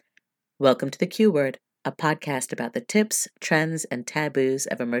Welcome to the Q Word, a podcast about the tips, trends, and taboos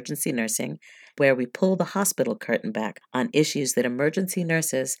of emergency nursing, where we pull the hospital curtain back on issues that emergency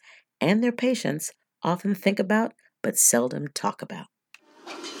nurses and their patients often think about but seldom talk about.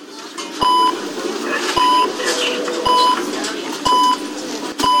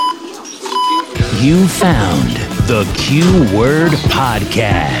 You found the Q Word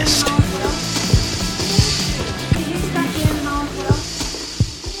Podcast.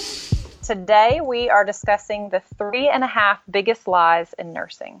 Today we are discussing the 3.5 biggest lies in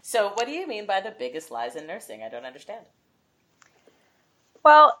nursing. So what do you mean by the biggest lies in nursing? I don't understand.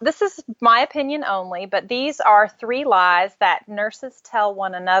 Well, this is my opinion only, but these are 3 lies that nurses tell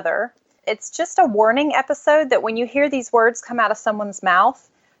one another. It's just a warning episode that when you hear these words come out of someone's mouth,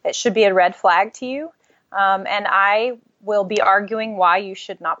 it should be a red flag to you. And I will be arguing why you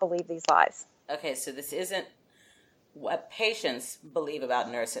should not believe these lies. Okay, so this isn't what patients believe about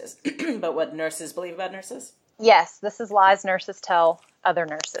nurses, but what nurses believe about nurses? Yes, this is lies nurses tell other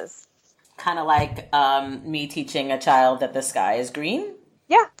nurses. Kind of like me teaching a child that the sky is green?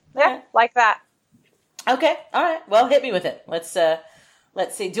 Yeah, Okay. like that. Okay, all right. Well, hit me with it. Let's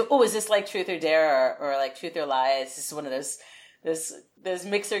see. Is this like truth or dare or like truth or lie? Is this one of those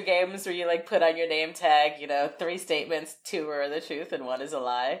mixer games where you like put on your name tag, 3 statements, 2 are the truth and 1 is a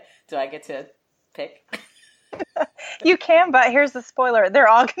lie? Do I get to pick? You can, but here's the spoiler. They're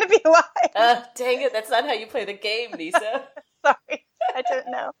all going to be lies. Dang it. That's not how you play the game, Nyssa. Sorry. I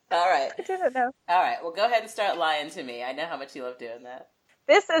didn't know. All right. I didn't know. All right. Well, go ahead and start lying to me. I know how much you love doing that.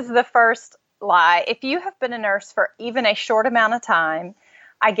 This is the first lie. If you have been a nurse for even a short amount of time,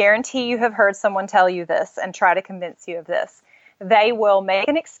 I guarantee you have heard someone tell you this and try to convince you of this. They will make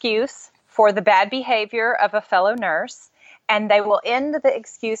an excuse for the bad behavior of a fellow nurse, and they will end the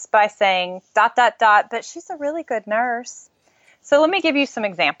excuse by saying, ... but she's a really good nurse. So let me give you some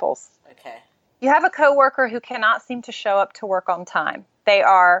examples. Okay. You have a coworker who cannot seem to show up to work on time. They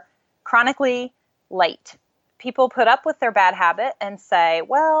are chronically late. People put up with their bad habit and say,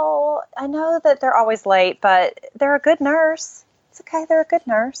 well, I know that they're always late, but they're a good nurse. It's okay, they're a good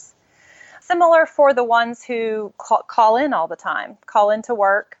nurse. Similar for the ones who call in all the time, call into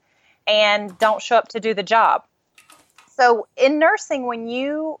work and don't show up to do the job. So in nursing, when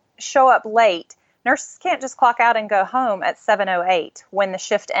you show up late, nurses can't just clock out and go home at 7:08 when the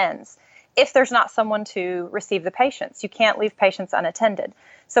shift ends. If there's not someone to receive the patients, you can't leave patients unattended.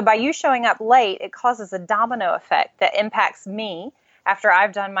 So by you showing up late, it causes a domino effect that impacts me after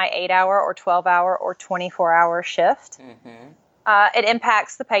I've done my 8-hour or 12-hour or 24-hour shift. Mm-hmm. It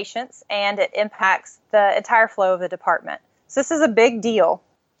impacts the patients and it impacts the entire flow of the department. So this is a big deal.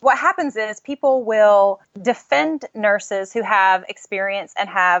 What happens is people will defend nurses who have experience and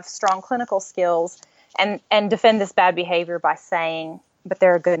have strong clinical skills and defend this bad behavior by saying, but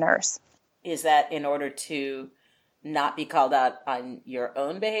they're a good nurse. Is that in order to not be called out on your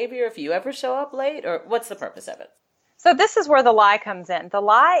own behavior if you ever show up late? Or what's the purpose of it? So this is where the lie comes in. The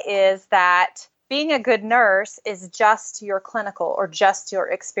lie is that being a good nurse is just your clinical or just your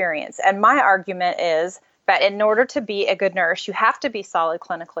experience. And my argument is that in order to be a good nurse, you have to be solid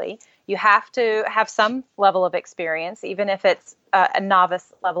clinically. You have to have some level of experience, even if it's a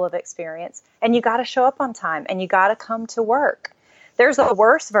novice level of experience. And you got to show up on time and you got to come to work. There's a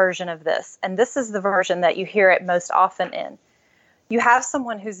worse version of this, and this is the version that you hear it most often in. You have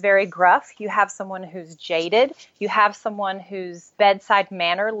someone who's very gruff. You have someone who's jaded. You have someone whose bedside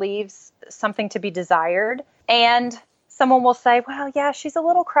manner leaves something to be desired. And someone will say, well, yeah, she's a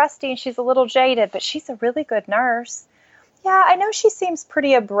little crusty and she's a little jaded, but she's a really good nurse. Yeah, I know she seems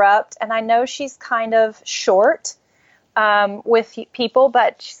pretty abrupt, and I know she's kind of short with people,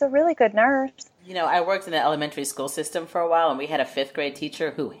 but she's a really good nurse. I worked in the elementary school system for a while, and we had a 5th grade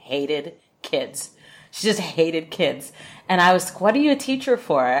teacher who hated kids. She just hated kids. And I was like, what are you a teacher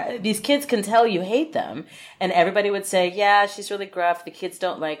for? These kids can tell you hate them. And everybody would say, yeah, she's really gruff. The kids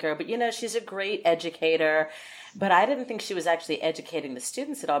don't like her. But, she's a great educator. But I didn't think she was actually educating the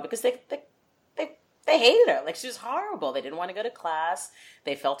students at all because they hated her. Like, she was horrible. They didn't want to go to class.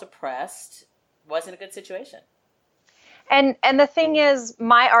 They felt oppressed. Wasn't a good situation. And the thing is,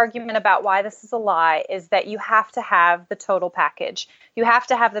 my argument about why this is a lie is that you have to have the total package. You have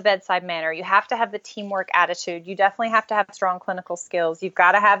to have the bedside manner. You have to have the teamwork attitude. You definitely have to have strong clinical skills. You've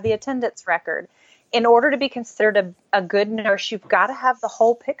got to have the attendance record. In order to be considered a good nurse, you've got to have the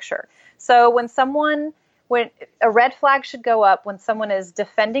whole picture. So when a red flag should go up when someone is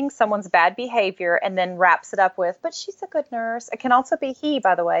defending someone's bad behavior and then wraps it up with, but she's a good nurse. It can also be he,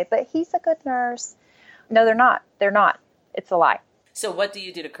 by the way, but he's a good nurse. No, they're not. They're not. It's a lie. So what do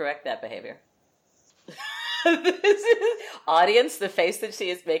you do to correct that behavior? Audience, the face that she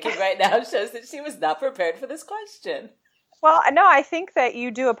is making right now shows that she was not prepared for this question. Well, no, I think that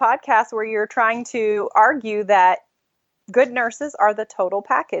you do a podcast where you're trying to argue that good nurses are the total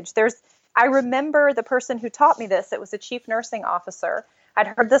package. I remember the person who taught me this. It was a chief nursing officer. I'd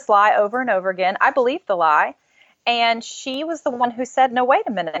heard this lie over and over again. I believed the lie. And she was the one who said, no, wait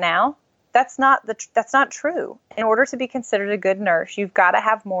a minute now. That's not true. In order to be considered a good nurse, you've got to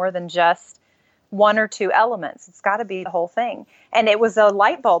have more than just one or two elements. It's got to be the whole thing. And it was a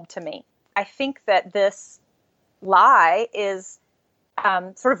light bulb to me. I think that this lie is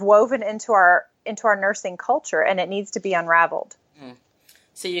sort of woven into our nursing culture, and it needs to be unraveled.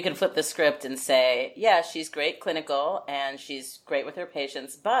 So you can flip the script and say, yeah, she's great clinical and she's great with her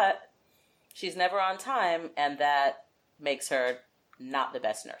patients, but she's never on time, and that makes her not the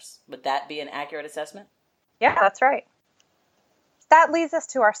best nurse. Would that be an accurate assessment? Yeah, that's right. That leads us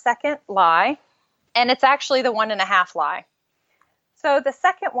to our second lie, and it's actually the 1.5 lie. So the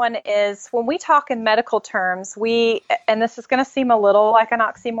second one is, when we talk in medical terms, and this is going to seem a little like an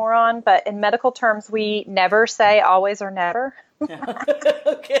oxymoron, but in medical terms, we never say always or never.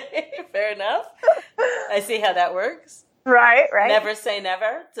 Okay, fair enough. I see how that works. Right. Never say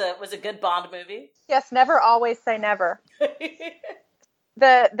never. It was a good Bond movie. Yes, never always say never.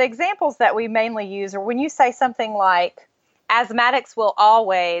 The examples that we mainly use are when you say something like, asthmatics will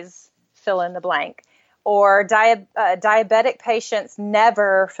always fill in the blank, or diabetic patients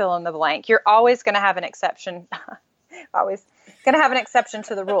never fill in the blank. You're always going to have an exception. Always going to have an exception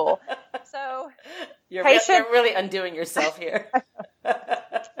to the rule. So you're really undoing yourself here.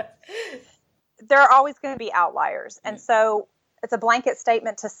 There are always going to be outliers. And so it's a blanket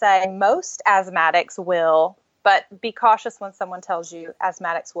statement to say most asthmatics will, but be cautious when someone tells you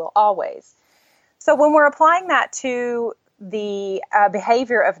asthmatics will always. So when we're applying that to the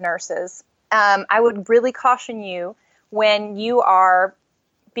behavior of nurses, I would really caution you when you are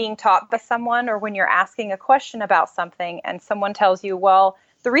being taught by someone, or when you're asking a question about something and someone tells you, well,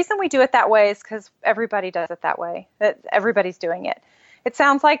 the reason we do it that way is because everybody does it that way. Everybody's doing it. It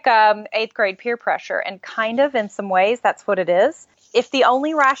sounds like 8th grade peer pressure, and kind of in some ways that's what it is. If the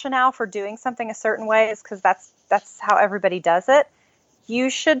only rationale for doing something a certain way is because that's how everybody does it, you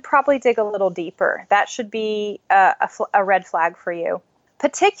should probably dig a little deeper. That should be a red flag for you,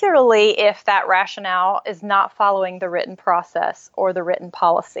 particularly if that rationale is not following the written process or the written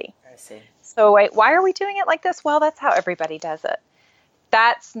policy. I see. So wait, why are we doing it like this? Well, that's how everybody does it.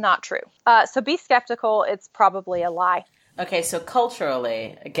 That's not true. So be skeptical. It's probably a lie. Okay, so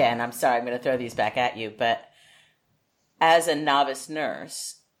culturally, again, I'm sorry, I'm going to throw these back at you, but as a novice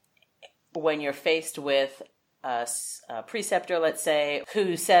nurse, when you're faced with a preceptor, let's say,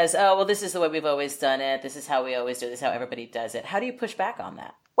 who says, oh, well, this is the way we've always done it, this is how we always do it, this is how everybody does it, how do you push back on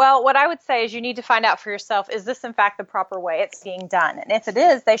that? Well, what I would say is you need to find out for yourself, is this in fact the proper way it's being done? And if it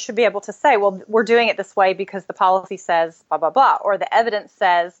is, they should be able to say, well, we're doing it this way because the policy says blah, blah, blah, or the evidence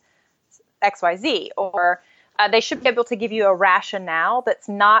says X, Y, Z, or they should be able to give you a rationale that's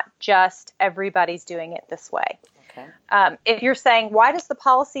not just everybody's doing it this way. Okay. If you're saying, why does the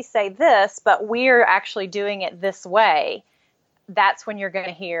policy say this, but we're actually doing it this way, that's when you're going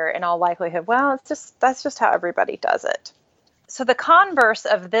to hear, in all likelihood, well, that's just how everybody does it. So the converse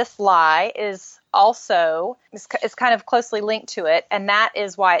of this lie is kind of closely linked to it, and that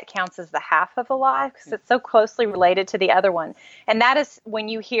is why it counts as the half of a lie, because it's so closely related to the other one. And that is when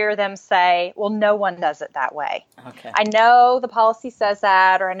you hear them say, well, no one does it that way. Okay. I know the policy says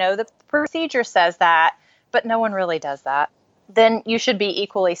that, or I know the procedure says that, but no one really does that. Then you should be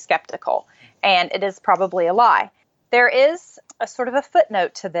equally skeptical, and it is probably a lie. There is a sort of a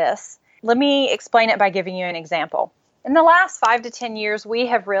footnote to this. Let me explain it by giving you an example. In the last 5 to 10 years, we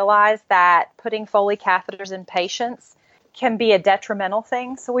have realized that putting Foley catheters in patients can be a detrimental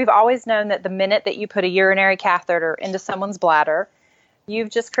thing. So we've always known that the minute that you put a urinary catheter into someone's bladder, you've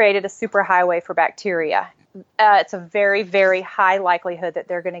just created a superhighway for bacteria. It's a very, very high likelihood that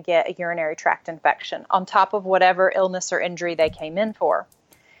they're going to get a urinary tract infection on top of whatever illness or injury they came in for.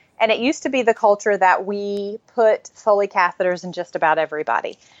 And it used to be the culture that we put Foley catheters in just about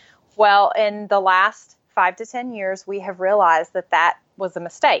everybody. Well, in the last 5 to 10 years, we have realized that that was a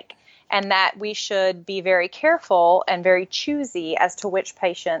mistake, and that we should be very careful and very choosy as to which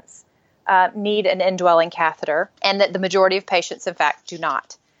patients need an indwelling catheter, and that the majority of patients, in fact, do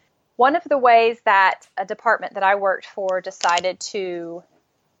not. One of the ways that a department that I worked for decided to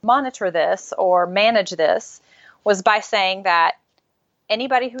monitor this or manage this was by saying that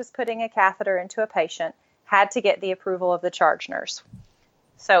anybody who was putting a catheter into a patient had to get the approval of the charge nurse.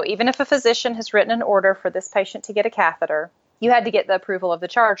 So even if a physician has written an order for this patient to get a catheter, you had to get the approval of the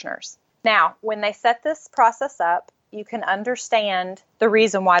charge nurse. Now, when they set this process up, you can understand the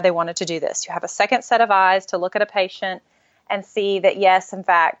reason why they wanted to do this. You have a second set of eyes to look at a patient and see that, yes, in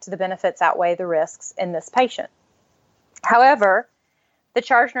fact, the benefits outweigh the risks in this patient. However, the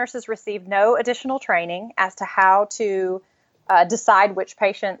charge nurses received no additional training as to how to decide which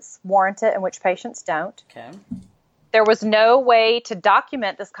patients warrant it and which patients don't. Okay. There was no way to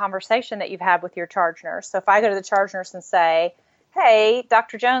document this conversation that you've had with your charge nurse. So if I go to the charge nurse and say, hey,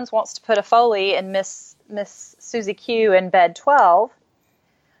 Dr. Jones wants to put a Foley in Miss Susie Q in bed 12,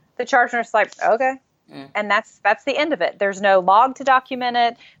 the charge nurse is like, okay. And that's the end of it. There's no log to document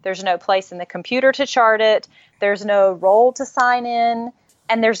it. There's no place in the computer to chart it. There's no role to sign in.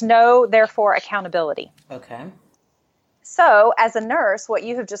 And there's no, therefore, accountability. Okay. So as a nurse, what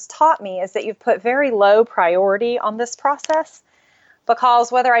you have just taught me is that you've put very low priority on this process,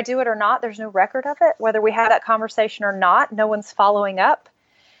 because whether I do it or not, there's no record of it. Whether we have that conversation or not, no one's following up.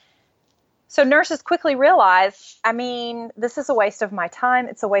 So nurses quickly realize, I mean, this is a waste of my time.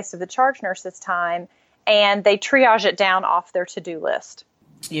 It's a waste of the charge nurse's time. And they triage it down off their to-do list.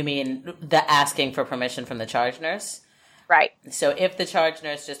 You mean the asking for permission from the charge nurse? Right. So if the charge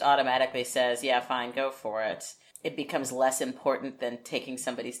nurse just automatically says, yeah, fine, go for it, it becomes less important than taking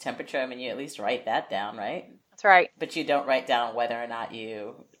somebody's temperature. I mean, you at least write that down, right? That's right. But you don't write down whether or not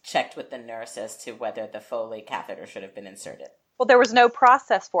you checked with the nurse as to whether the Foley catheter should have been inserted. Well, there was no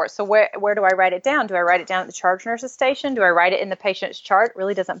process for it. So where do I write it down? Do I write it down at the charge nurse's station? Do I write it in the patient's chart? It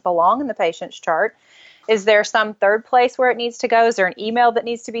really doesn't belong in the patient's chart. Is there some third place where it needs to go? Is there an email that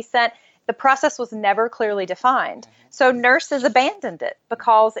needs to be sent? The process was never clearly defined. So nurses abandoned it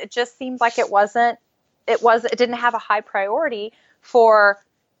because it just seemed like it didn't have a high priority for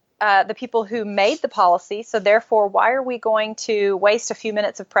the people who made the policy. So therefore, why are we going to waste a few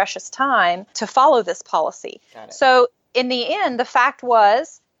minutes of precious time to follow this policy? So in the end, the fact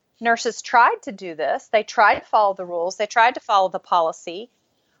was nurses tried to do this. They tried to follow the rules. They tried to follow the policy,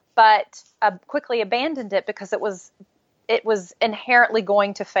 but quickly abandoned it because it was inherently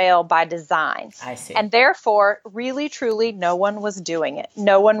going to fail by design. I see. And therefore, really, truly, no one was doing it.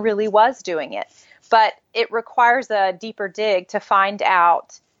 No one really was doing it. But it requires a deeper dig to find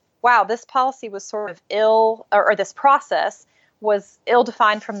out, wow, this policy was sort of or this process was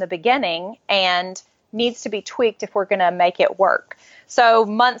ill-defined from the beginning and needs to be tweaked if we're going to make it work. So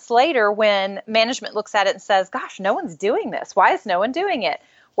months later, when management looks at it and says, gosh, no one's doing this. Why is no one doing it?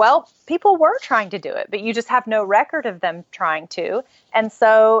 Well, people were trying to do it, but you just have no record of them trying to. And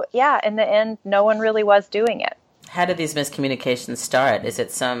so, yeah, in the end, no one really was doing it. How did these miscommunications start? Is it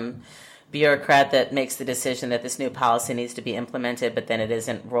some bureaucrat that makes the decision that this new policy needs to be implemented, but then it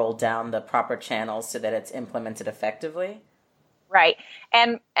isn't rolled down the proper channels so that it's implemented effectively? Right.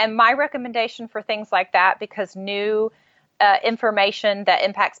 And my recommendation for things like that, because new information that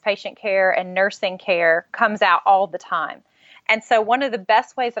impacts patient care and nursing care comes out all the time. And so one of the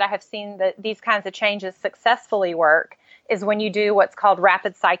best ways that I have seen that these kinds of changes successfully work is when you do what's called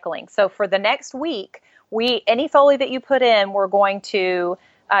rapid cycling. So for the next week, any Foley that you put in, you're going to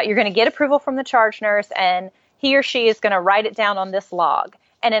get approval from the charge nurse, and he or she is going to write it down on this log.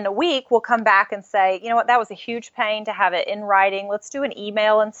 And in a week, we'll come back and say, you know what, that was a huge pain to have it in writing. Let's do an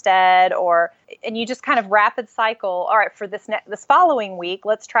email instead. And you just kind of rapid cycle. All right, for this following week,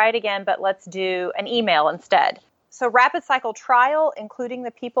 let's try it again, but let's do an email instead. So rapid cycle trial, including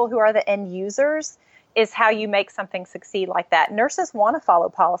the people who are the end users, is how you make something succeed like that. Nurses want to follow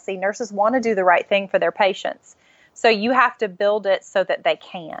policy. Nurses want to do the right thing for their patients. So you have to build it so that they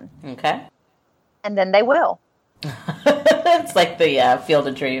can. Okay. And then they will. It's like the Field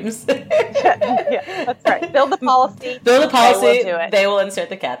of Dreams. Yeah, that's right. Build the policy. Build the policy. They will do it. They will insert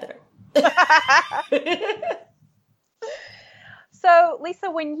the catheter. So, Lisa,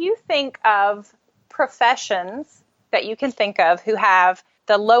 when you think of professions that you can think of who have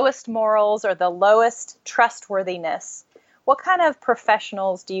the lowest morals or the lowest trustworthiness, what kind of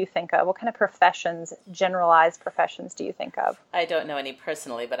professionals do you think of? What kind of professions, generalized professions, do you think of? I don't know any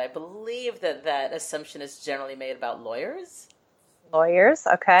personally, but I believe that assumption is generally made about lawyers. Lawyers,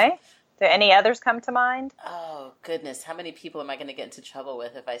 okay. Do any others come to mind? Oh, goodness. How many people am I going to get into trouble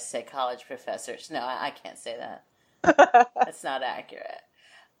with if I say college professors? No, I can't say that. That's not accurate.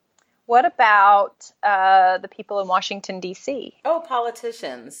 What about the people in Washington, D.C.? Oh,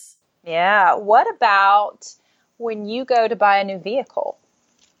 politicians. Yeah. What about when you go to buy a new vehicle?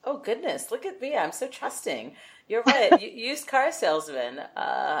 Oh, goodness. Look at me. I'm so trusting. You're right. Used car salesmen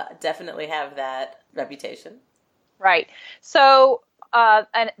definitely have that reputation. Right. So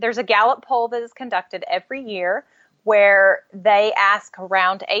and there's a Gallup poll that is conducted every year where they ask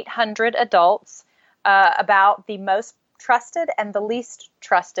around 800 adults about the most trusted and the least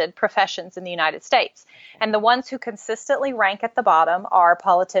trusted professions in the United States. And the ones who consistently rank at the bottom are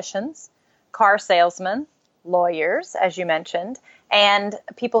politicians, car salesmen, lawyers, as you mentioned, and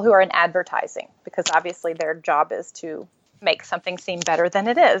people who are in advertising, because obviously their job is to make something seem better than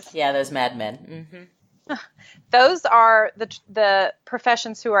it is. Yeah, those madmen. Mm-hmm. Those are the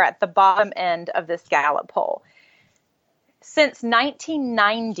professions who are at the bottom end of this Gallup poll. Since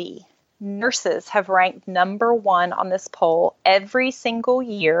 1990, nurses have ranked number one on this poll every single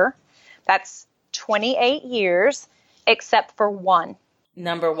year. That's 28 years, except for one.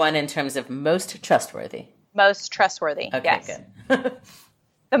 Number one in terms of most trustworthy. Most trustworthy, okay, yes. Good.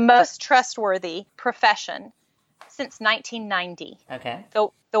 The most trustworthy profession since 1990. Okay.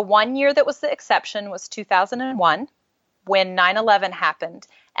 The 1 year that was the exception was 2001, when 9/11 happened,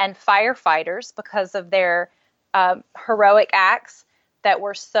 and firefighters, because of their heroic acts that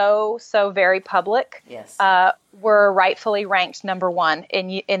were so very public, yes, were rightfully ranked number one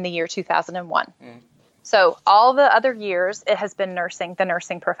in the year 2001. So all the other years, it has been nursing, the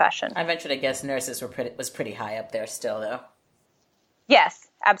nursing profession. I venture to guess nurses was pretty high up there still, though. Yes,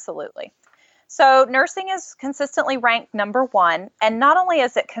 absolutely. So nursing is consistently ranked number one, and not only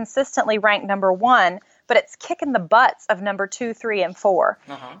is it consistently ranked number one, but it's kicking the butts of number 2, 3, and 4.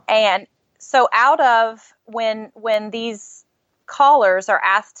 Uh-huh. And so out of when these callers are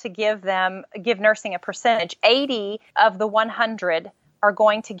asked to give nursing a percentage, 80 of the 100 are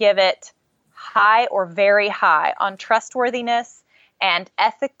going to give it high or very high on trustworthiness and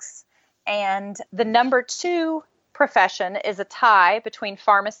ethics. And the number 2 profession is a tie between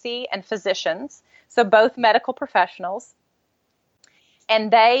pharmacy and physicians, so both medical professionals, and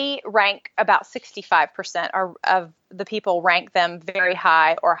they rank about 65% of the people rank them very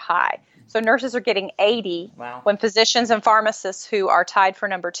high or high. So nurses are getting 80, wow, when physicians and pharmacists who are tied for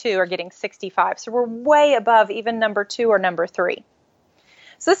number 2 are getting 65. So we're way above even number 2 or number 3.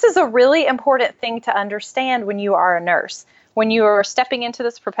 So this is a really important thing to understand when you are a nurse. When you are stepping into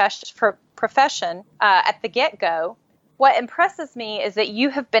this profession at the get-go, what impresses me is that you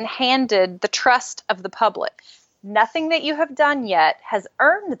have been handed the trust of the public. Nothing that you have done yet has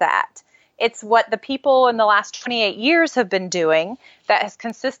earned that. It's what the people in the last 28 years have been doing that is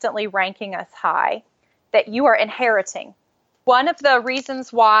consistently ranking us high, that you are inheriting. One of the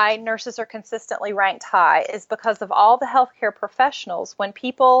reasons why nurses are consistently ranked high is because of all the healthcare professionals. When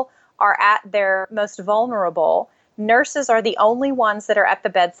people are at their most vulnerable, nurses are the only ones that are at the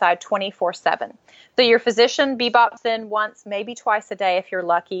bedside 24/7. So your physician bebops in once, maybe twice a day if you're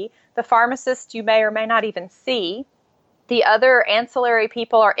lucky. The pharmacist you may or may not even see. The other ancillary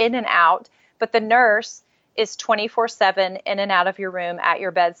people are in and out, but the nurse is 24/7 in and out of your room at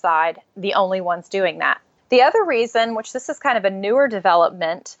your bedside, the only ones doing that. The other reason, which this is kind of a newer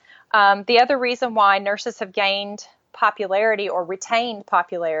development, the other reason why nurses have gained popularity or retained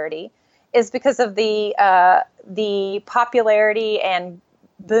popularity is because of the popularity and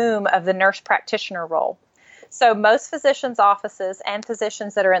boom of the nurse practitioner role. So most physicians' offices and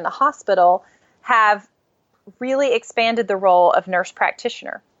physicians that are in the hospital have really expanded the role of nurse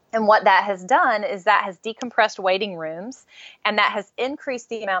practitioner. And what that has done is that has decompressed waiting rooms, and that has increased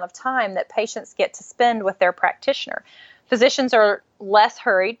the amount of time that patients get to spend with their practitioner. Physicians are less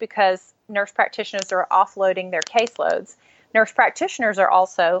hurried because nurse practitioners are offloading their caseloads. Nurse practitioners are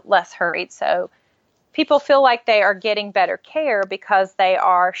also less hurried, so people feel like they are getting better care because they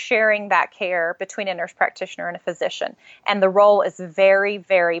are sharing that care between a nurse practitioner and a physician. And the role is very,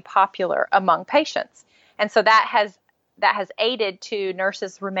 very popular among patients. And so that has aided to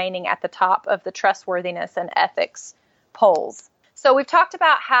nurses remaining at the top of the trustworthiness and ethics polls. So we've talked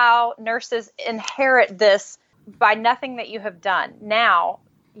about how nurses inherit this by nothing that you have done. Now,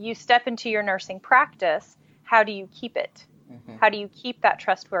 you step into your nursing practice, how do you keep it? Mm-hmm. How do you keep that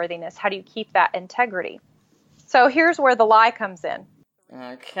trustworthiness? How do you keep that integrity? So here's where the lie comes in.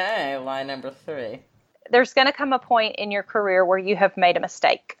 Okay, lie number 3. There's going to come a point in your career where you have made a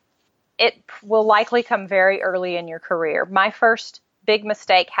mistake. It will likely come very early in your career. My first big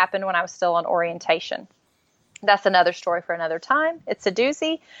mistake happened when I was still on orientation. That's another story for another time. It's a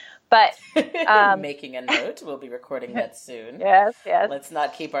doozy, but making a note. We'll be recording that soon. Yes. Let's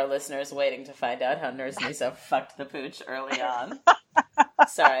not keep our listeners waiting to find out how Nurse Nyssa fucked the pooch early on.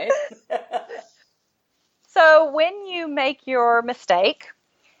 Sorry. So when you make your mistake,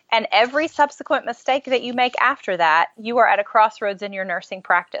 and every subsequent mistake that you make after that, you are at a crossroads in your nursing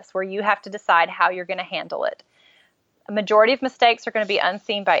practice where you have to decide how you're going to handle it. A majority of mistakes are going to be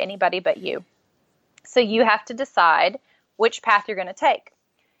unseen by anybody but you. So you have to decide which path you're going to take.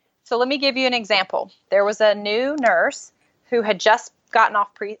 So let me give you an example. There was a new nurse who had just gotten off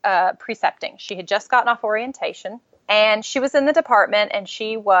precepting. She had just gotten off orientation, And she was in the department, and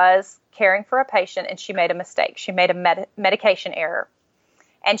she was caring for a patient, and she made a mistake. She made a medication error.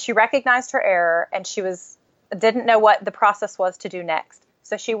 And she recognized her error, and she didn't know what the process was to do next.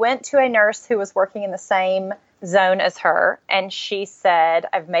 So she went to a nurse who was working in the same zone as her, and she said,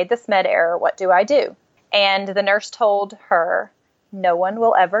 I've made this med error. What do I do? And the nurse told her, no one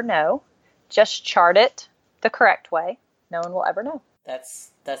will ever know. Just chart it the correct way. No one will ever know. That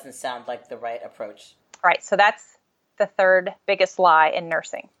doesn't sound like the right approach. Right. So that's the third biggest lie in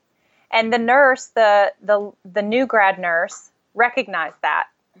nursing. And the nurse, the new grad nurse, recognized that,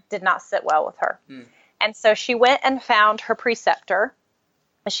 did not sit well with her. And so she went and found her preceptor.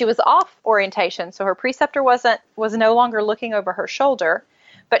 She was off orientation, so her preceptor was no longer looking over her shoulder,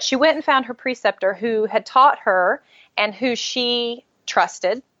 but she went and found her preceptor who had taught her and who she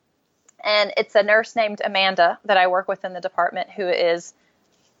trusted. And it's a nurse named Amanda that I work with in the department, who is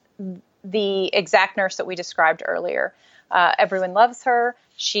the exact nurse that we described earlier. Everyone loves her.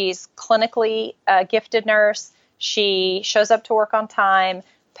 She's clinically a gifted nurse. She shows up to work on time.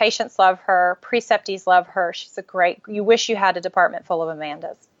 Patients love her. Preceptees love her. You wish you had a department full of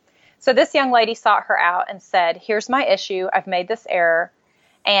Amandas. So this young lady sought her out and said, here's my issue. I've made this error.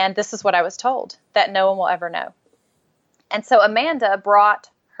 And this is what I was told, that no one will ever know. And so Amanda brought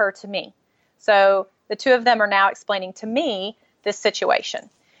her to me. So the two of them are now explaining to me this situation.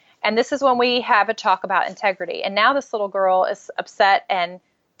 And this is when we have a talk about integrity. And now this little girl is upset and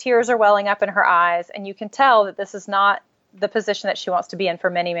tears are welling up in her eyes. And you can tell that this is not the position that she wants to be in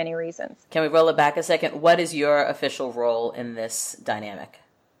for many, many reasons. Can we roll it back a second? What is your official role in this dynamic?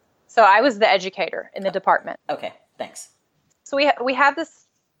 So I was the educator in the department. Okay, thanks. So we have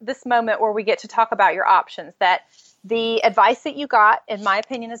this moment where we get to talk about your options, that the advice that you got, in my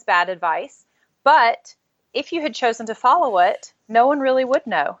opinion, is bad advice. But if you had chosen to follow it, no one really would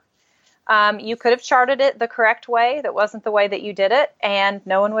know. You could have charted it the correct way. That wasn't the way that you did it, and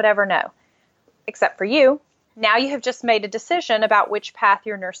no one would ever know, except for you. Now you have just made a decision about which path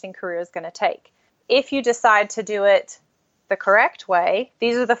your nursing career is going to take. If you decide to do it the correct way,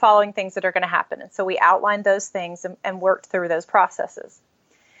 these are the following things that are going to happen. And so we outlined those things and worked through those processes.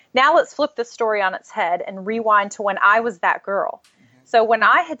 Now let's flip the story on its head and rewind to when I was that girl. So when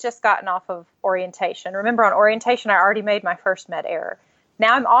I had just gotten off of orientation, remember on orientation I already made my first med error.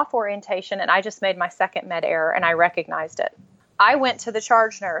 Now I'm off orientation and I just made my second med error and I recognized it. I went to the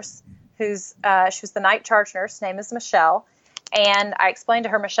charge nurse, she was the night charge nurse, name is Michelle, and I explained to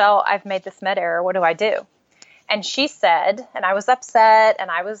her, Michelle, I've made this med error, what do I do? And she said, and I was upset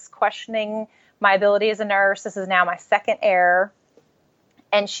and I was questioning my ability as a nurse, this is now my second error,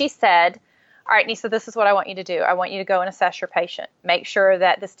 and she said, all right, Nyssa, this is what I want you to do. I want you to go and assess your patient. Make sure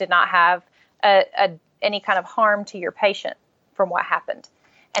that this did not have any kind of harm to your patient from what happened.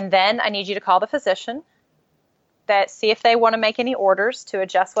 And then I need you to call the physician, see if they want to make any orders to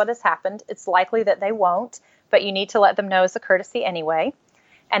adjust what has happened. It's likely that they won't, but you need to let them know as a courtesy anyway.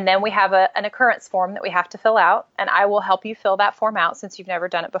 And then we have an occurrence form that we have to fill out, and I will help you fill that form out since you've never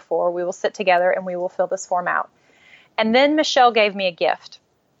done it before. We will sit together and we will fill this form out. And then Michelle gave me a gift.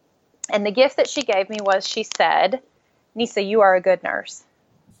 And the gift that she gave me was, she said, Nyssa, you are a good nurse.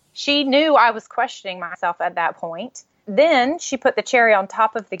 She knew I was questioning myself at that point. Then she put the cherry on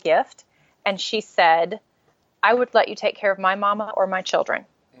top of the gift, and she said, I would let you take care of my mama or my children.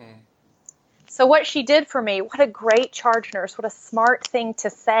 So what she did for me, what a great charge nurse, what a smart thing to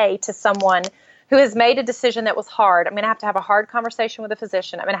say to someone who has made a decision that was hard. I'm going to have a hard conversation with a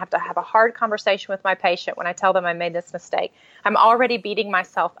physician. I'm going to have a hard conversation with my patient when I tell them I made this mistake. I'm already beating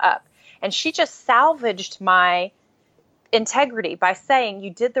myself up. And she just salvaged my integrity by saying, you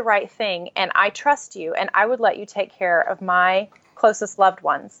did the right thing and I trust you and I would let you take care of my closest loved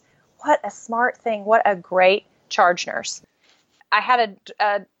ones. What a smart thing. What a great charge nurse. I had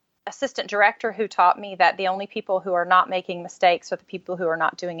a assistant director who taught me that the only people who are not making mistakes are the people who are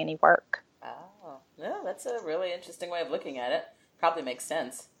not doing any work. Oh, yeah, that's a really interesting way of looking at it. Probably makes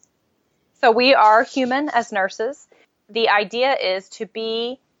sense. So we are human as nurses. The idea is to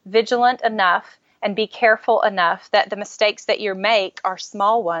be vigilant enough and be careful enough that the mistakes that you make are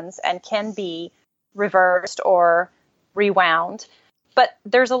small ones and can be reversed or rewound. But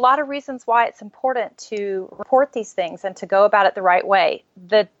there's a lot of reasons why it's important to report these things and to go about it the right way.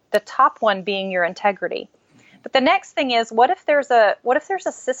 The top one being your integrity. But the next thing is, what if there's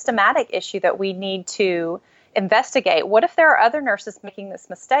a systematic issue that we need to investigate? What if there are other nurses making this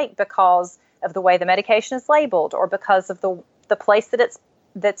mistake because of the way the medication is labeled, or because of the place that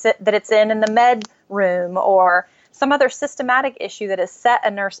it's in the med room, or some other systematic issue that has set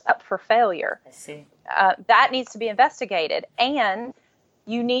a nurse up for failure? I see. That needs to be investigated, and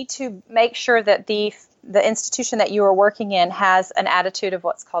you need to make sure that the the institution that you are working in has an attitude of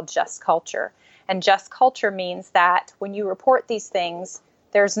what's called just culture. And just culture means that when you report these things,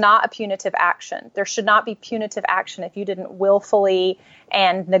 there's not a punitive action. There should not be punitive action if you didn't willfully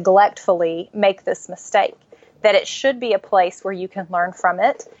and neglectfully make this mistake. That it should be a place where you can learn from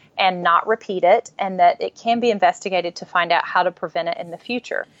it and not repeat it, and that it can be investigated to find out how to prevent it in the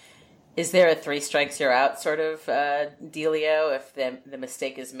future. Is there a 3 strikes you're out sort of dealio if the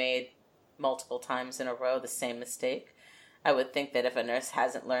mistake is made multiple times in a row, the same mistake? I would think that if a nurse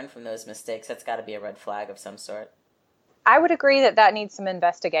hasn't learned from those mistakes, that's got to be a red flag of some sort. I would agree that needs some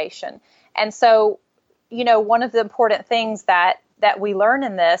investigation. And so, one of the important things that we learn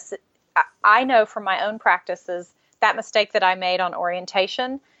in this, I know from my own practices, that mistake that I made on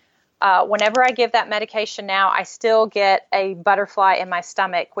orientation, whenever I give that medication now, I still get a butterfly in my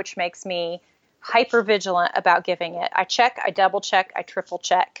stomach, which makes me hyper vigilant about giving it. I check, I double check, I triple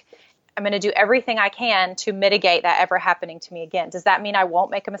check. I'm going to do everything I can to mitigate that ever happening to me again. Does that mean I won't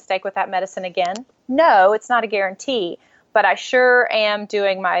make a mistake with that medicine again? No, it's not a guarantee, but I sure am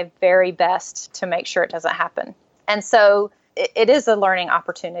doing my very best to make sure it doesn't happen. And so it is a learning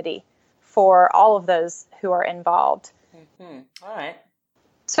opportunity for all of those who are involved. Mm-hmm. All right.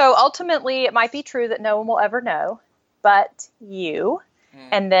 So ultimately, it might be true that no one will ever know, but you,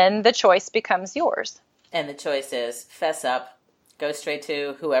 and then the choice becomes yours. And the choice is fess up, go straight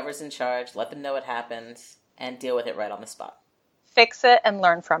to whoever's in charge, let them know what happened, and deal with it right on the spot. Fix it and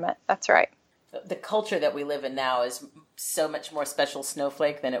learn from it. That's right. The culture that we live in now is so much more special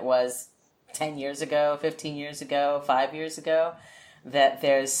snowflake than it was 10 years ago, 15 years ago, 5 years ago, that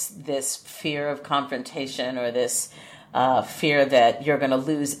there's this fear of confrontation or this fear that you're going to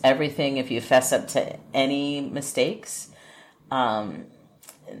lose everything if you fess up to any mistakes.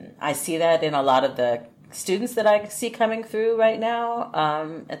 I see that in a lot of the students that I see coming through right now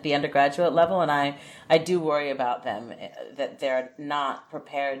at the undergraduate level, and I do worry about them, that they're not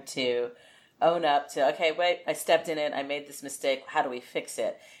prepared to own up to, okay, wait, I stepped in it, I made this mistake, how do we fix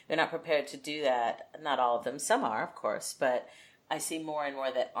it? They're not prepared to do that. Not all of them, some are, of course, but I see more and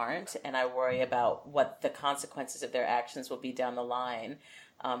more that aren't, and I worry about what the consequences of their actions will be down the line.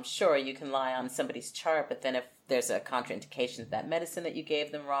 Sure, you can lie on somebody's chart, but then if there's a contraindication to that medicine that you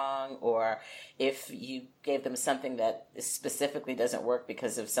gave them wrong, or if you gave them something that specifically doesn't work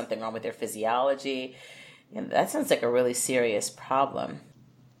because of something wrong with their physiology, that sounds like a really serious problem.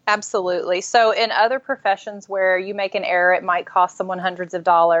 Absolutely. So in other professions where you make an error, it might cost someone hundreds of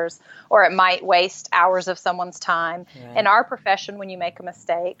dollars, or it might waste hours of someone's time. Right. In our profession, when you make a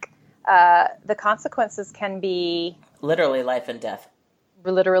mistake, the consequences can be literally life and death.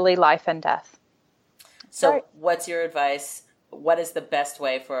 Literally life and death. So right. What's your advice? What is the best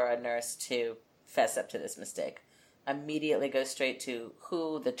way for a nurse to fess up to this mistake? Immediately go straight to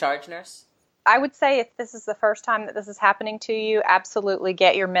who? The charge nurse? I would say if this is the first time that this is happening to you, absolutely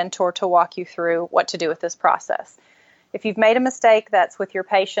get your mentor to walk you through what to do with this process. If you've made a mistake that's with your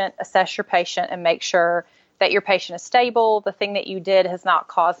patient, assess your patient and make sure that your patient is stable. The thing that you did has not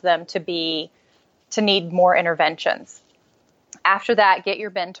caused them to need more interventions. After that, get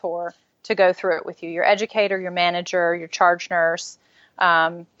your mentor to go through it with you, your educator, your manager, your charge nurse,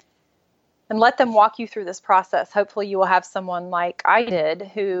 and let them walk you through this process. Hopefully you will have someone like I did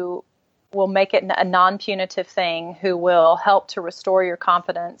who will make it a non-punitive thing, who will help to restore your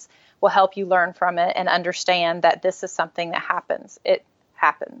confidence, will help you learn from it and understand that this is something that happens. It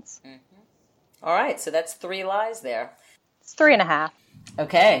happens. Mm-hmm. All right, so that's 3 lies there. It's 3.5.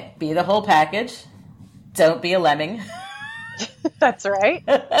 Okay, be the whole package. Don't be a lemming. That's right.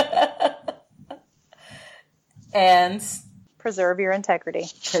 And preserve your integrity.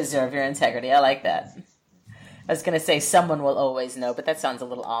 Preserve your integrity. I like that. I was going to say someone will always know, but that sounds a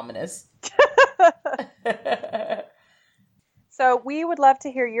little ominous. So we would love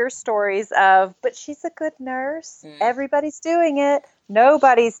to hear your stories of, but she's a good nurse. Everybody's doing it.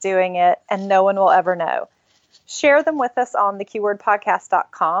 Nobody's doing it. And no one will ever know. Share them with us on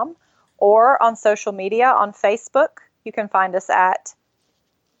theqwordpodcast.com or on social media on Facebook. You can find us at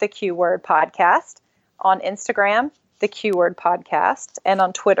The Q Word Podcast. On Instagram, The Q Word Podcast. And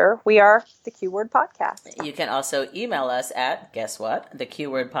on Twitter, we are The Q Word Podcast. You can also email us at, guess what?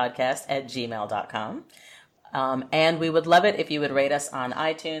 theqwordpodcast@gmail.com. And we would love it if you would rate us on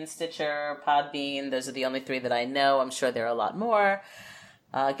iTunes, Stitcher, Podbean. Those are the only 3 that I know. I'm sure there are a lot more.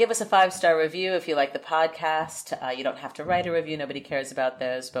 Give us a 5-star review if you like the podcast. You don't have to write a review. Nobody cares about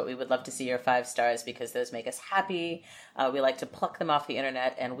those, but we would love to see your 5 stars because those make us happy. We like to pluck them off the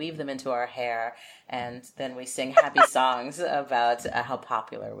internet and weave them into our hair, and then we sing happy songs about how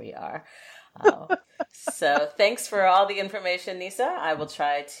popular we are. So thanks for all the information, Nyssa. I will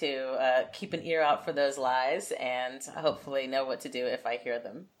try to keep an ear out for those lies and hopefully know what to do if I hear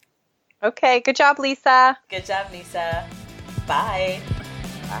them. Okay, good job, Lisa. Good job, Nyssa. Bye.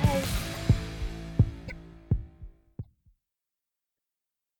 Bye.